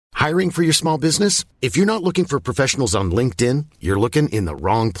Hiring for your small business? If you're not looking for professionals on LinkedIn, you're looking in the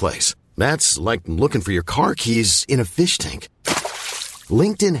wrong place. That's like looking for your car keys in a fish tank.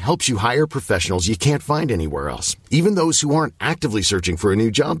 LinkedIn helps you hire professionals you can't find anywhere else, even those who aren't actively searching for a new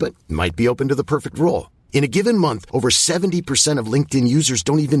job but might be open to the perfect role. In a given month, over 70% of LinkedIn users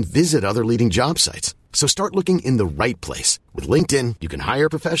don't even visit other leading job sites. So start looking in the right place. With LinkedIn, you can hire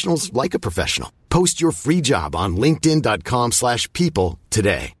professionals like a professional. Post your free job on linkedin.com/people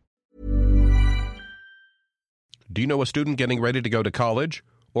today. Do you know a student getting ready to go to college?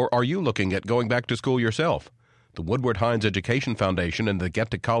 Or are you looking at going back to school yourself? The Woodward Hines Education Foundation and the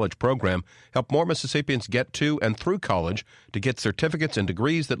Get to College program help more Mississippians get to and through college to get certificates and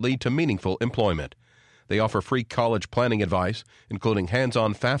degrees that lead to meaningful employment. They offer free college planning advice, including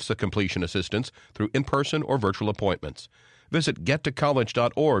hands-on FAFSA completion assistance through in-person or virtual appointments. Visit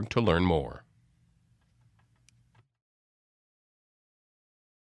gettocollege.org to learn more.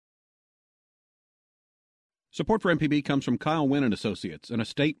 Support for MPB comes from Kyle Wynn & Associates, an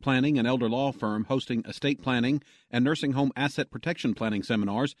estate planning and elder law firm hosting estate planning and nursing home asset protection planning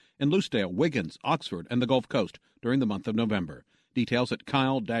seminars in Lucedale, Wiggins, Oxford, and the Gulf Coast during the month of November. Details at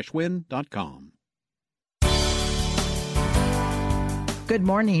kyle-wynn.com. Good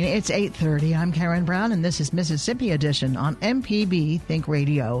morning. It's 8:30. I'm Karen Brown, and this is Mississippi Edition on MPB Think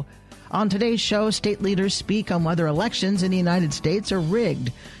Radio. On today's show, state leaders speak on whether elections in the United States are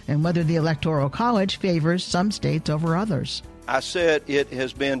rigged and whether the Electoral College favors some states over others. I said it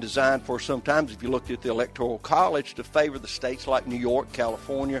has been designed for sometimes, if you looked at the Electoral College, to favor the states like New York,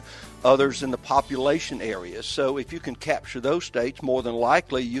 California, others in the population areas. So if you can capture those states, more than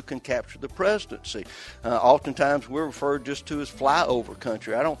likely you can capture the presidency. Oftentimes we're referred just to as flyover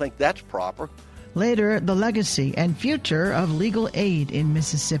country. I don't think that's proper. Later, the legacy and future of legal aid in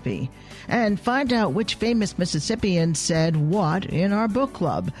Mississippi. And find out which famous Mississippian said what in our book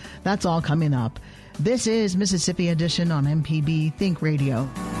club. That's all coming up. This is Mississippi Edition on MPB Think Radio.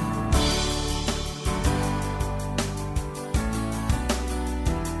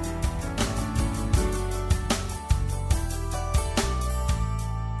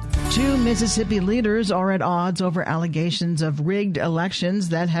 Two Mississippi leaders are at odds over allegations of rigged elections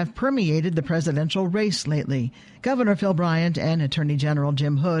that have permeated the presidential race lately. Governor Phil Bryant and Attorney General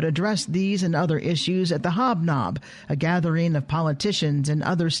Jim Hood addressed these and other issues at the Hobnob, a gathering of politicians and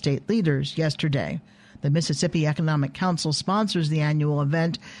other state leaders, yesterday. The Mississippi Economic Council sponsors the annual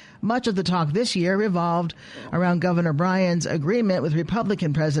event. Much of the talk this year revolved around Governor Bryant's agreement with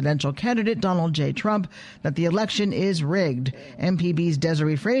Republican presidential candidate Donald J. Trump that the election is rigged. MPB's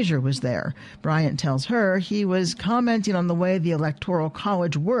Desiree Frazier was there. Bryant tells her he was commenting on the way the Electoral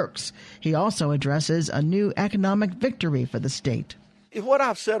College works. He also addresses a new economic victory for the state. What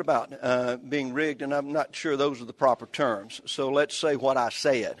I've said about being rigged, and I'm not sure those are the proper terms, so let's say what I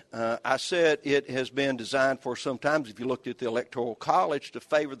said. I said it has been designed for sometimes, if you looked at the Electoral College, to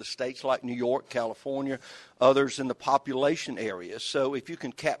favor the states like New York, California, others in the population areas. So if you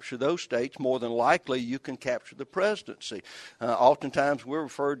can capture those states, more than likely you can capture the presidency. Oftentimes we're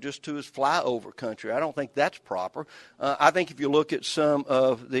referred just to as flyover country. I don't think that's proper. I think if you look at some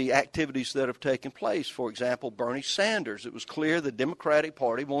of the activities that have taken place, for example, Bernie Sanders, it was clear the Democratic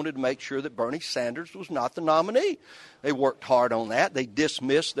Party wanted to make sure that Bernie Sanders was not the nominee. They worked hard on that. They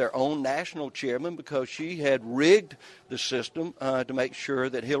dismissed their own national chairman because she had rigged the system to make sure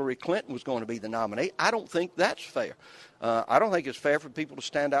that Hillary Clinton was going to be the nominee. I don't think that's fair. I don't think it's fair for people to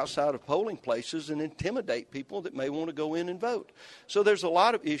stand outside of polling places and intimidate people that may want to go in and vote. So there's a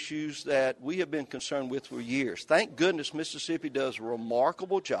lot of issues that we have been concerned with for years. Thank goodness Mississippi does a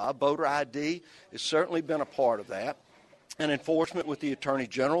remarkable job. Voter ID has certainly been a part of that. And enforcement with the Attorney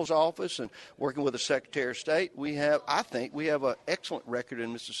General's office and working with the Secretary of State, I think we have an excellent record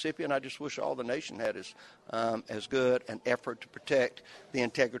in Mississippi, and I just wish all the nation had as good an effort to protect the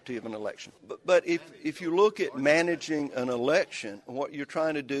integrity of an election. But if you look at managing an election, what you're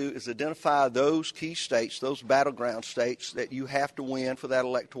trying to do is identify those key states, those battleground states that you have to win for that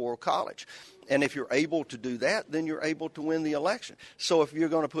Electoral College. And if you're able to do that, then you're able to win the election. So if you're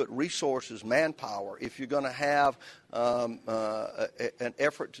going to put resources, manpower, if you're going to have an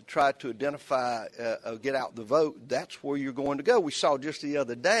effort to try to identify, get out the vote, that's where you're going to go. We saw just the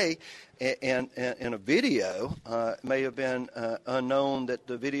other day in a video, it may have been unknown that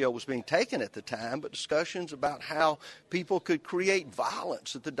the video was being taken at the time, but discussions about how people could create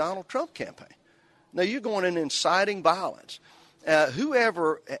violence at the Donald Trump campaign. Now, you're going in inciting violence.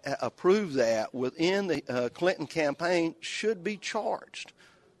 Whoever approved that within the Clinton campaign should be charged.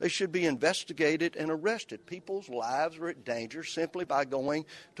 they should be investigated and arrested. People's lives are at danger simply by going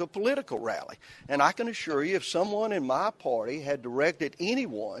to a political rally. And I can assure you, if someone in my party had directed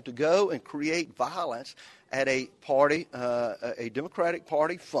anyone to go and create violence at a party, a Democratic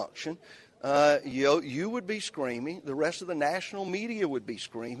Party function, you would be screaming. The rest of the national media would be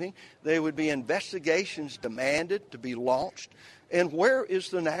screaming. There would be investigations demanded to be launched. And where is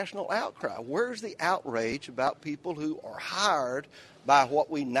the national outcry? Where is the outrage about people who are hired by what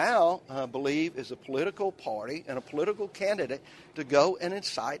we now believe is a political party and a political candidate to go and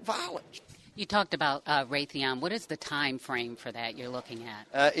incite violence? You talked about Raytheon. What is the time frame for that you're looking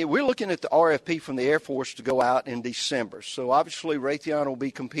at? We're looking at the RFP from the Air Force to go out in December. So obviously Raytheon will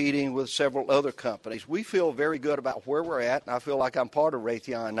be competing with several other companies. We feel very good about where we're at, and I feel like I'm part of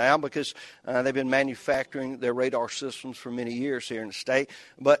Raytheon now because they've been manufacturing their radar systems for many years here in the state.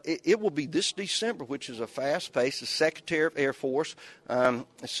 But it will be this December, which is a fast pace. The Secretary of Air Force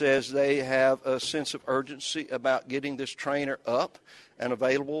says they have a sense of urgency about getting this trainer up and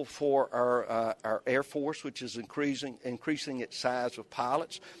available for our Air Force, which is increasing its size of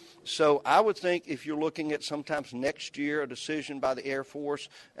pilots. So I would think if you're looking at sometimes next year, a decision by the Air Force,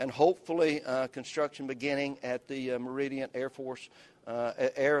 and hopefully construction beginning at the Meridian Air Force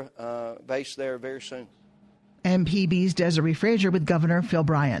Air Base there very soon. MPB's Desiree Frazier with Governor Phil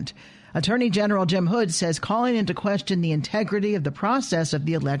Bryant. Attorney General Jim Hood says calling into question the integrity of the process of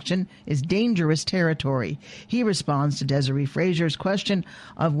the election is dangerous territory. He responds to Desiree Frazier's question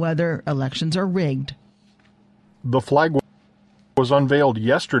of whether elections are rigged. The flag was unveiled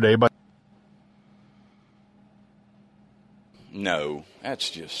yesterday by... No, that's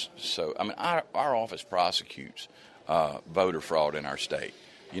just so... I mean, our office prosecutes voter fraud in our state.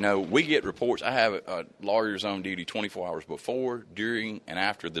 You know, we get reports. I have lawyers on duty 24 hours before, during, and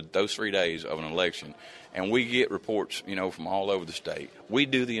after those 3 days of an election. And we get reports, you know, from all over the state. We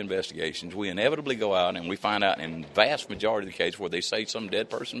do the investigations. We inevitably go out and we find out in the vast majority of the cases where they say some dead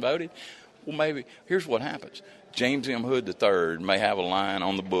person voted. Well, maybe, here's what happens. James M. Hood III may have a line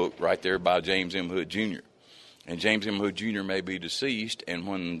on the book right there by James M. Hood Jr., and James M. Hood Jr. may be deceased, and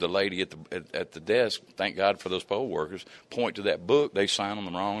when the lady at the desk, thank God for those poll workers, point to that book, they sign on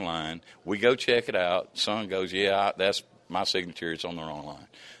the wrong line. We go check it out. Son goes, yeah, that's my signature. It's on the wrong line.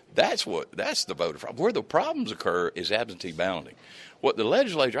 That's the voter fraud. Where the problems occur is absentee balloting. What the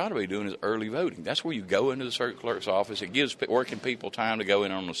legislature ought to be doing is early voting. That's where you go into the circuit clerk's office. It gives working people time to go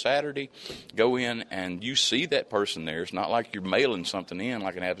in on a Saturday, go in, and you see that person there. It's not like you're mailing something in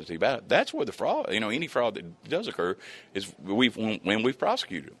like an absentee ballot. That's where the fraud, you know, any fraud that does occur is when we've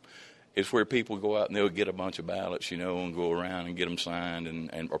prosecuted them. It's where people go out and they'll get a bunch of ballots, you know, and go around and get them signed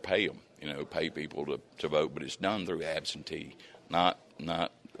or pay them, you know, pay people to vote. But it's done through absentee, not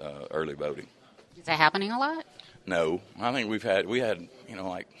early voting. Is that happening a lot? No, I think we had you know,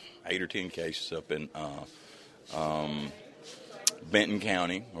 like 8 or 10 cases up in Benton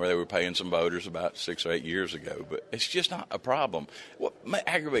County where they were paying some voters about 6 or 8 years ago. But it's just not a problem. What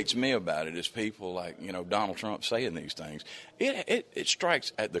aggravates me about it is people like, you know, Donald Trump saying these things. It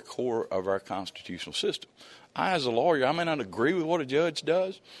strikes at the core of our constitutional system. I, as a lawyer, I may not agree with what a judge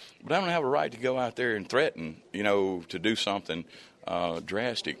does, but I don't have a right to go out there and threaten, you know, to do something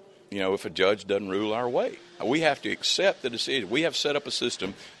drastic. You know, if a judge doesn't rule our way, we have to accept the decision. We have set up a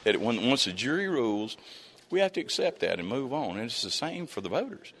system that once the jury rules, we have to accept that and move on. And it's the same for the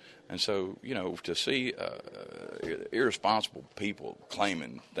voters. And so, you know, to see irresponsible people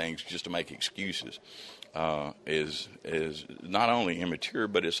claiming things just to make excuses is not only immature,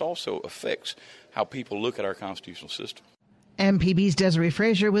 but it also affects how people look at our constitutional system. MPB's Desiree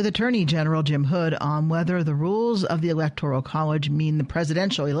Frazier with Attorney General Jim Hood on whether the rules of the Electoral College mean the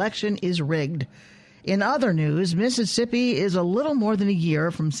presidential election is rigged. In other news, Mississippi is a little more than a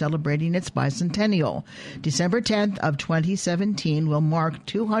year from celebrating its bicentennial. December 10th of 2017 will mark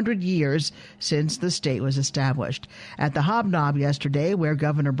 200 years since the state was established. At the Hobnob yesterday, where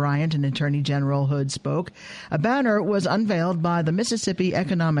Governor Bryant and Attorney General Hood spoke, a banner was unveiled by the Mississippi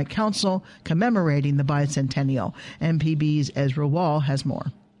Economic Council commemorating the bicentennial. MPB's Ezra Wall has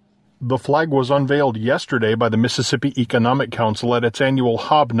more. The flag was unveiled yesterday by the Mississippi Economic Council at its annual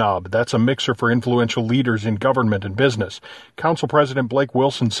Hobnob. That's a mixer for influential leaders in government and business. Council President Blake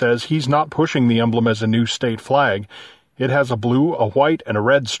Wilson says he's not pushing the emblem as a new state flag. It has a blue, a white, and a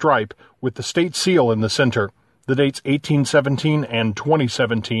red stripe with the state seal in the center. The dates 1817 and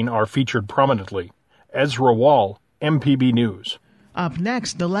 2017 are featured prominently. Ezra Wall, MPB News. Up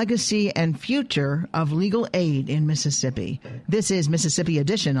next, the legacy and future of legal aid in Mississippi. This is Mississippi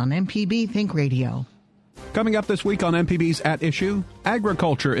Edition on MPB Think Radio. Coming up this week on MPB's At Issue,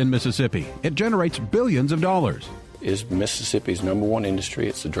 agriculture in Mississippi. It generates billions of dollars. is Mississippi's number one industry.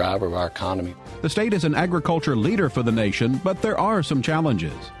 It's the driver of our economy. The state is an agriculture leader for the nation, but there are some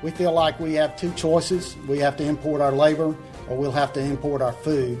challenges. We feel like we have two choices. We have to import our labor, or we'll have to import our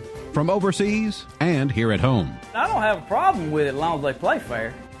food. From overseas and here at home. I don't have a problem with it as long as they play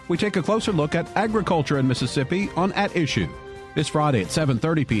fair. We take a closer look at agriculture in Mississippi on At Issue. This Friday at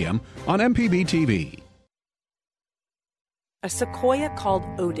 7:30 p.m. on MPB TV. A sequoia called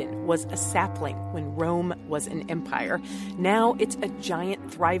Odin was a sapling when Rome was an empire. Now it's a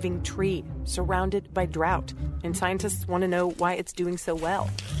giant thriving tree surrounded by drought, and scientists want to know why it's doing so well.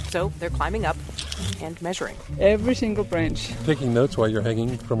 So they're climbing up and measuring. Every single branch. Taking notes while you're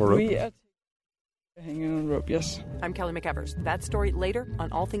hanging from a rope? We are hanging on a rope, yes. I'm Kelly McEvers. That story later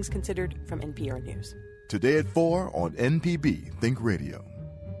on All Things Considered from NPR News. Today at 4 on NPB Think Radio.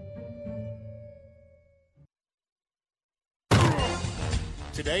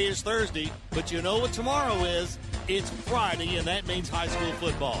 Today is Thursday, but you know what tomorrow is? It's Friday, and that means high school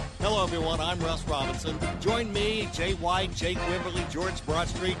football. Hello, everyone. I'm Russ Robinson. Join me, Jay White, Jake Wimberly, George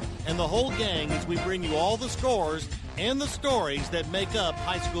Broadstreet, and the whole gang as we bring you all the scores and the stories that make up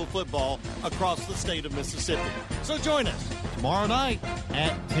high school football across the state of Mississippi. So join us tomorrow night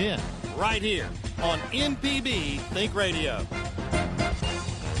at 10, right here on MPB Think Radio.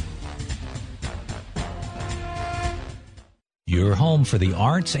 Your home for the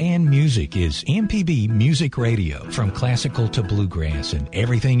arts and music is MPB Music Radio. From classical to bluegrass and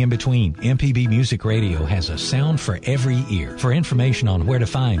everything in between, MPB Music Radio has a sound for every ear. For information on where to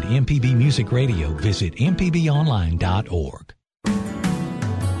find MPB Music Radio, visit mpbonline.org.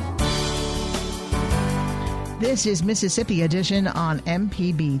 This is Mississippi Edition on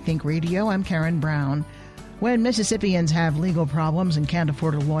MPB Think Radio. I'm Karen Brown. When Mississippians have legal problems and can't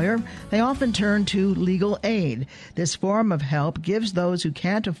afford a lawyer, they often turn to legal aid. This form of help gives those who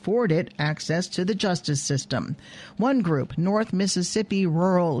can't afford it access to the justice system. One group, North Mississippi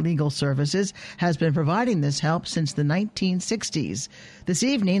Rural Legal Services, has been providing this help since the 1960s. This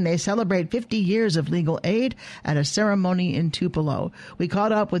evening, they celebrate 50 years of legal aid at a ceremony in Tupelo. We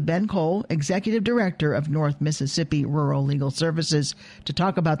caught up with Ben Cole, Executive Director of North Mississippi Rural Legal Services, to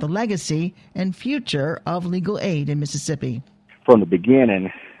talk about the legacy and future of legal aid in Mississippi. From the beginning,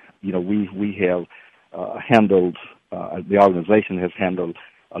 we have handled, the organization has handled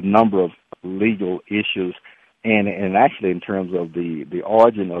a number of legal issues. And actually, in terms of the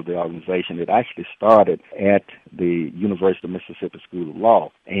origin of the organization, it actually started at the University of Mississippi School of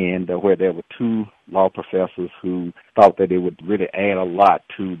Law, and where there were two law professors who thought that it would really add a lot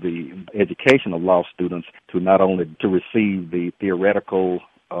to the education of law students to not only to receive the theoretical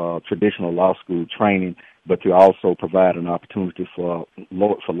traditional law school training, but to also provide an opportunity for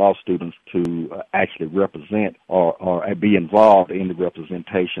law students to actually represent or be involved in the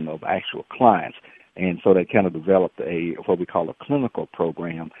representation of actual clients. And so they kind of developed what we call a clinical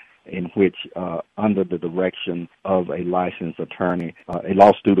program in which, under the direction of a licensed attorney, a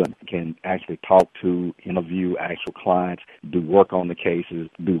law student can actually talk to, interview actual clients, do work on the cases,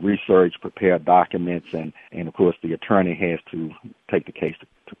 do research, prepare documents, and of course the attorney has to take the case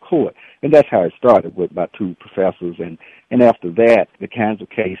to court. And that's how it started, with about two professors. And after that, the kinds of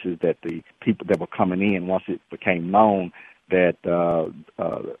cases that the people that were coming in, once it became known that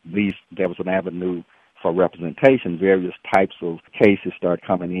there was an avenue for representation, various types of cases started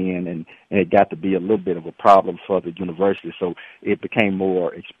coming in, and it got to be a little bit of a problem for the university. So it became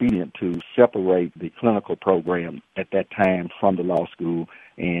more expedient to separate the clinical program at that time from the law school.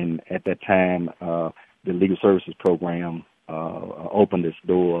 And at that time, the legal services program opened its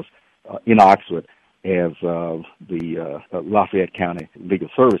doors in Oxford as the Lafayette County Legal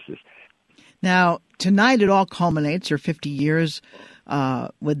Services. Now, tonight it all culminates, your 50 years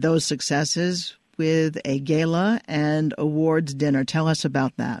with those successes, with a gala and awards dinner. Tell us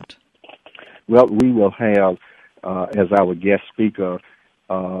about that. Well, we will have, as our guest speaker,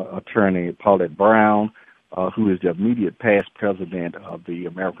 attorney Paulette Brown, who is the immediate past president of the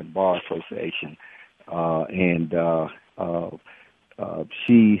American Bar Association.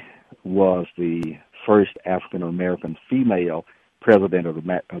 She was the first African-American female president of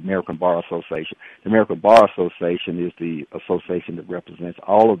the American Bar Association. The American Bar Association is the association that represents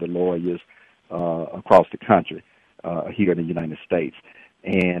all of the lawyers across the country here in the United States.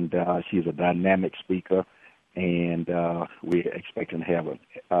 And she's a dynamic speaker, and we're expecting to have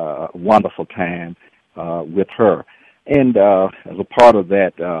a wonderful time with her. And as a part of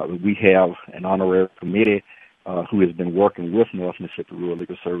that, we have an honorary committee who has been working with North Mississippi Rural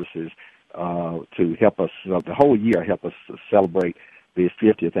Legal Services to help us, the whole year, help us celebrate the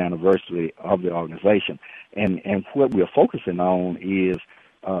 50th anniversary of the organization. And what we're focusing on is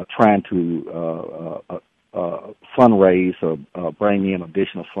trying to fundraise or bring in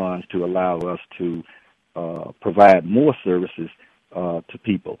additional funds to allow us to provide more services to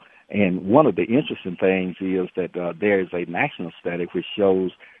people. And one of the interesting things is that there is a national study which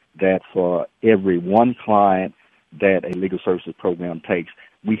shows that for every one client that a legal services program takes,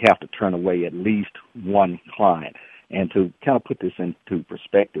 we have to turn away at least one client. And to kind of put this into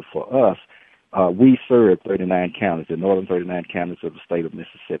perspective for us, we serve 39 counties, the northern 39 counties of the state of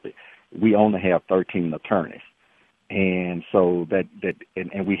Mississippi. We only have 13 attorneys. And so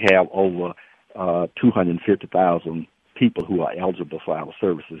and we have over 250,000 people who are eligible for our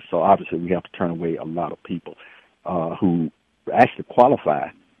services. So obviously we have to turn away a lot of people who actually qualify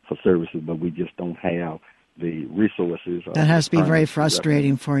for services, but we just don't have the resources. That has to be very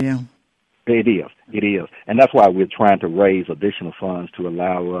frustrating for you. It is. And that's why we're trying to raise additional funds to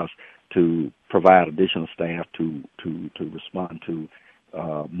allow us to provide additional staff to respond to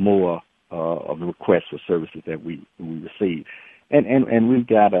more of the requests for services that we receive. And we've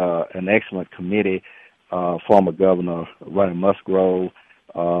got an excellent committee. Former Governor Ronnie Musgrove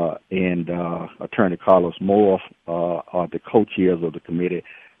and Attorney Carlos Moore are the co-chairs of the committee.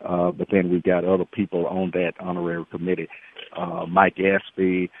 But then we've got other people on that honorary committee. Mike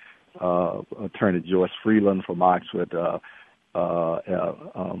Espy, Attorney Joyce Freeland from Oxford,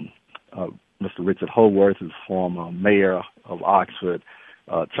 Mr. Richard Howarth is former mayor of Oxford,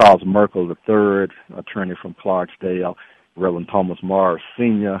 Charles Merkel III, attorney from Clarksdale, Reverend Thomas Morris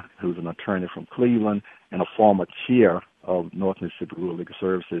Sr., who's an attorney from Cleveland, and a former chair of North Mississippi Rural Legal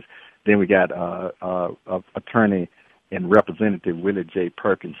Services. Then we got attorney and Representative Willie J.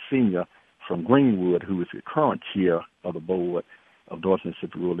 Perkins Sr. from Greenwood, who is the current chair of the board of North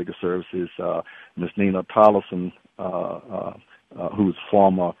Mississippi Rural Legal Services. Ms. Nina Tolleson, who's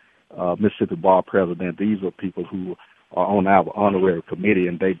former Mississippi Bar President. These are people who are on our honorary committee,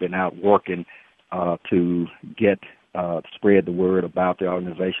 and they've been out working to get spread the word about the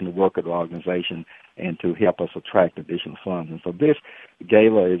organization, the work of the organization, and to help us attract additional funds. And so this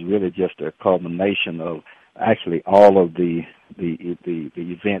gala is really just a culmination of actually all of the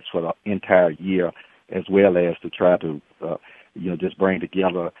events for the entire year, as well as to try to just bring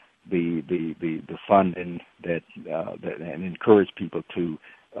together the funding that and encourage people to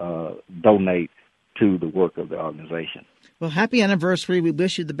donate to the work of the organization. Well, happy anniversary. We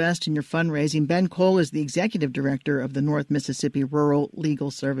wish you the best in your fundraising. Ben Cole is the executive director of the North Mississippi Rural Legal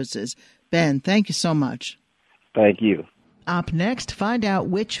Services. Ben, thank you so much. Thank you. Up next, find out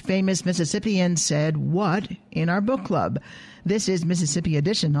which famous Mississippian said what in our book club. This is Mississippi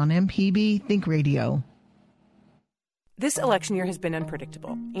Edition on MPB Think Radio. This election year has been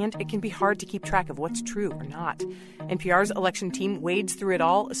unpredictable, and it can be hard to keep track of what's true or not. NPR's election team wades through it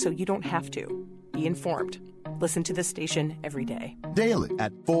all so you don't have to. Be informed. Listen to this station every day. Daily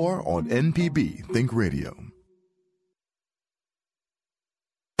at 4 on MPB Think Radio.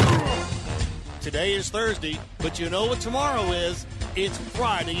 Today is Thursday, but you know what tomorrow is? It's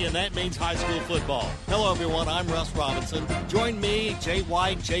Friday, and that means high school football. Hello, everyone. I'm Russ Robinson. Join me, Jay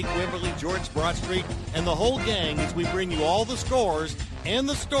White, Jake Wimberly, George Broadstreet, and the whole gang as we bring you all the scores and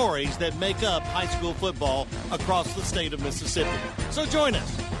the stories that make up high school football across the state of Mississippi. So join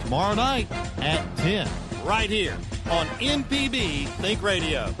us tomorrow night at 10, right here on MPB Think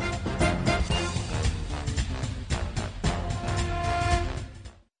Radio.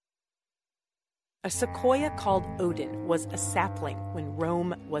 A sequoia called Odin was a sapling when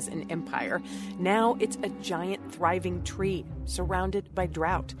Rome was an empire. Now it's a giant thriving tree surrounded by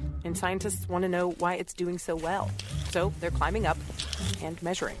drought, and scientists want to know why it's doing so well. So they're climbing up and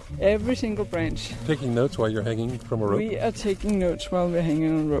measuring. Every single branch. Taking notes while you're hanging from a rope? We are taking notes while we're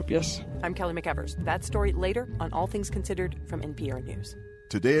hanging on a rope, yes. I'm Kelly McEvers. That story later on All Things Considered from NPR News.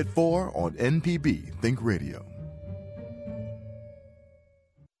 Today at 4 on MPB Think Radio.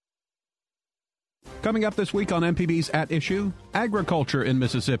 Coming up this week on MPB's At Issue, agriculture in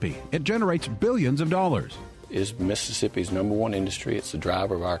Mississippi. It generates billions of dollars. It's Mississippi's #1 industry. It's the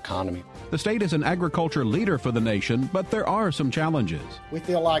driver of our economy. The state is an agriculture leader for the nation, but there are some challenges. We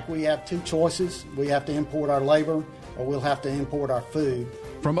feel like we have two choices. We have to import our labor, or we'll have to import our food.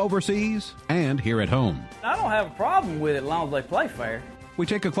 From overseas and here at home. I don't have a problem with it as long as they play fair. We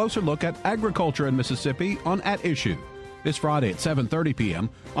take a closer look at agriculture in Mississippi on At Issue. This Friday at 7:30 p.m.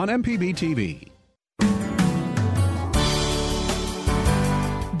 on MPB TV.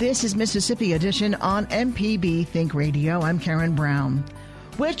 This is Mississippi Edition on MPB Think Radio. I'm Karen Brown.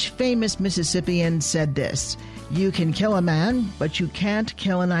 Which famous Mississippian said this? You can kill a man, but you can't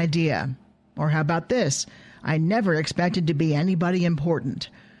kill an idea. Or how about this? I never expected to be anybody important.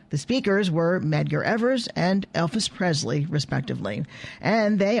 The speakers were Medgar Evers and Elvis Presley, respectively.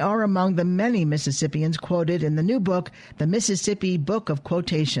 And they are among the many Mississippians quoted in the new book, The Mississippi Book of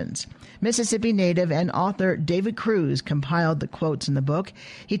Quotations. Mississippi native and author David Cruz compiled the quotes in the book.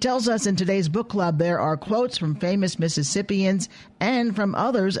 He tells us in today's book club there are quotes from famous Mississippians and from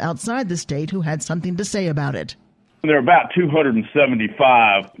others outside the state who had something to say about it. There are about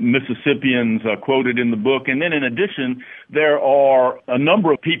 275 Mississippians quoted in the book. And then in addition, there are a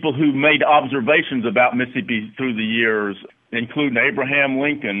number of people who made observations about Mississippi through the years, including Abraham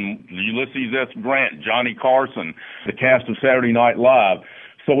Lincoln, Ulysses S. Grant, Johnny Carson, the cast of Saturday Night Live.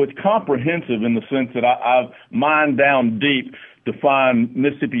 So it's comprehensive in the sense that I've mined down deep to find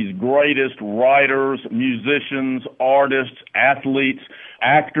Mississippi's greatest writers, musicians, artists, athletes,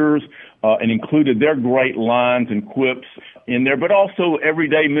 actors, and included their great lines and quips in there, but also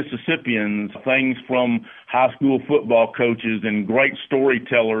everyday Mississippians, things from high school football coaches and great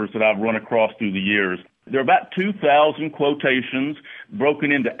storytellers that I've run across through the years. There are about 2,000 quotations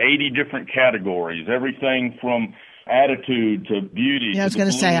broken into 80 different categories, everything from attitude to beauty. Yeah, I was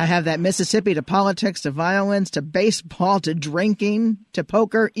going to say, I have that Mississippi to politics to violence to baseball to drinking to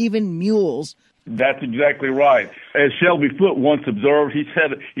poker, even mules. That's exactly right. As Shelby Foote once observed, he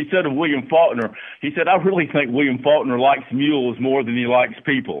said of William Faulkner, he said, I really think William Faulkner likes mules more than he likes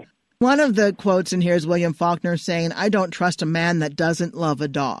people. One of the quotes in here is William Faulkner saying, I don't trust a man that doesn't love a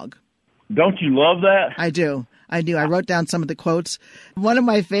dog. Don't you love that? I do. I wrote down some of the quotes. One of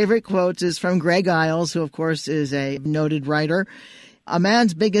my favorite quotes is from Greg Iles, who, of course, is a noted writer. A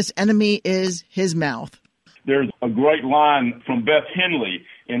man's biggest enemy is his mouth. There's a great line from Beth Henley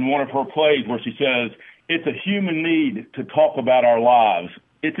in one of her plays where she says, it's a human need to talk about our lives.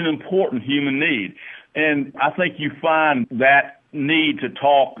 It's an important human need. And I think you find that need to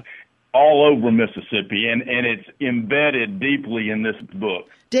talk all over Mississippi, and it's embedded deeply in this book.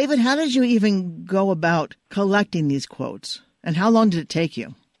 David, how did you even go about collecting these quotes, and how long did it take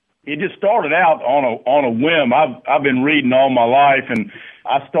you? It just started out on a whim. I've been reading all my life, and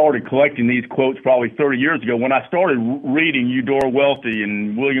I started collecting these quotes probably 30 years ago when I started reading Eudora Welty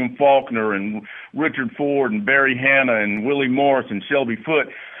and William Faulkner and Richard Ford and Barry Hanna and Willie Morris and Shelby Foote.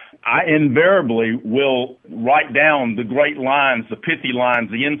 I invariably will write down the great lines, the pithy lines,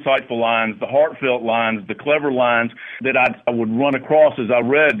 the insightful lines, the heartfelt lines, the clever lines that I would run across as I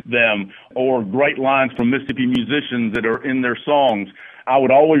read them, or great lines from Mississippi musicians that are in their songs. I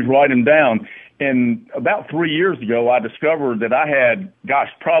would always write them down. And about 3 years ago, I discovered that I had,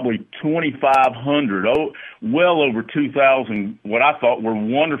 probably 2,500, well over 2,000, what I thought were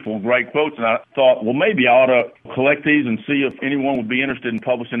wonderful, great quotes. And I thought, well, maybe I ought to collect these and see if anyone would be interested in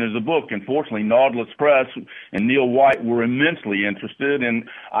publishing it as a book. And fortunately, Nautilus Press and Neil White were immensely interested. And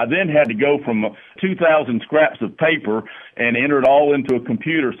I then had to go from 2,000 scraps of paper and enter it all into a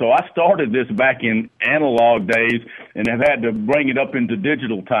computer. So I started this back in analog days and have had to bring it up into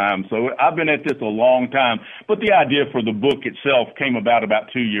digital time. So I've been at this a long time. But the idea for the book itself came about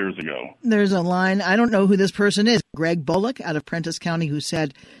 2 years ago. There's a line, I don't know who this person is, Greg Bullock out of Prentiss County, who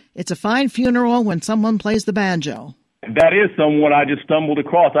said, it's a fine funeral when someone plays the banjo. That is someone I just stumbled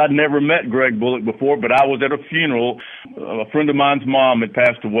across. I'd never met Greg Bullock before, but I was at a funeral. A friend of mine's mom had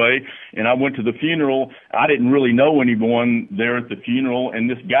passed away, and I went to the funeral. I didn't really know anyone there at the funeral, and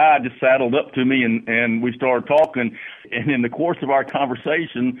this guy just saddled up to me, and we started talking. And in the course of our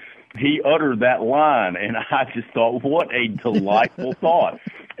conversation, he uttered that line, and I just thought, what a delightful thought.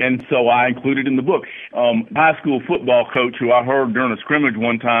 And so I included it in the book. High school football coach who I heard during a scrimmage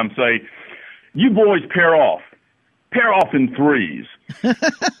one time say, you boys pair off in threes.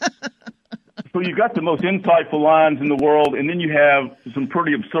 So you've got the most insightful lines in the world, and then you have some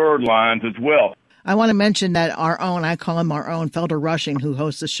pretty absurd lines as well. I want to mention that our own, I call him our own, Felder Rushing, who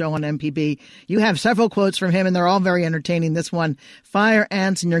hosts the show on MPB. You have several quotes from him, and they're all very entertaining. This one, fire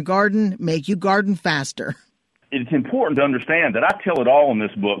ants in your garden make you garden faster. It's important to understand that I tell it all in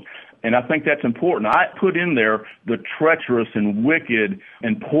this book, and I think that's important. I put in there the treacherous and wicked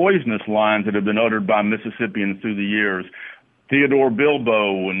and poisonous lines that have been uttered by Mississippians through the years. Theodore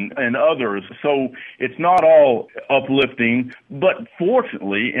Bilbo and others. So it's not all uplifting, but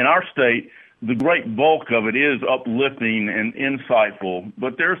fortunately in our state, the great bulk of it is uplifting and insightful,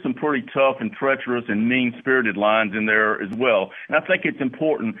 but there's some pretty tough and treacherous and mean-spirited lines in there as well. And I think it's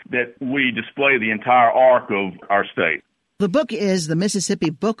important that we display the entire arc of our state. The book is The Mississippi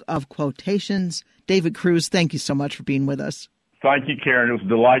Book of Quotations. David Cruz, thank you so much for being with us. Thank you, Karen. It was a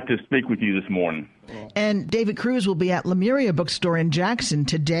delight to speak with you this morning. And David Cruz will be at Lemuria Bookstore in Jackson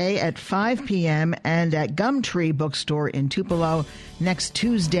today at 5 p.m. and at Gumtree Bookstore in Tupelo next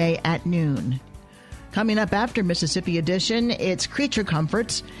Tuesday at noon. Coming up after Mississippi Edition, it's Creature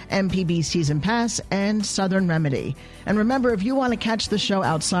Comforts, MPB Season Pass, and Southern Remedy. And remember, if you want to catch the show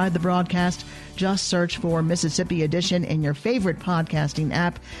outside the broadcast, just search for Mississippi Edition in your favorite podcasting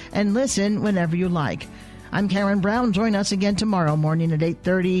app and listen whenever you like. I'm Karen Brown. Join us again tomorrow morning at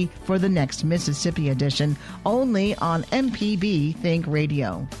 8:30 for the next Mississippi Edition, only on MPB Think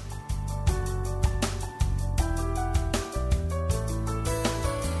Radio.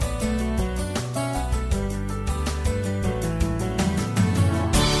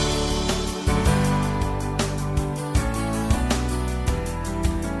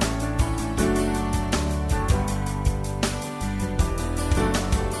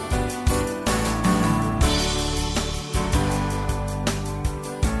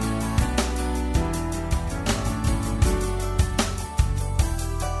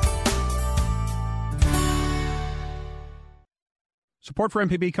 Support for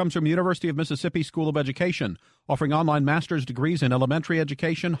MPB comes from University of Mississippi School of Education, offering online master's degrees in elementary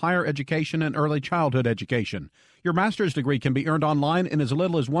education, higher education, and early childhood education. Your master's degree can be earned online in as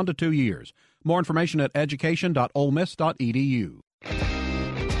little as 1 to 2 years. More information at education.olemiss.edu.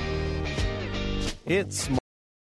 It's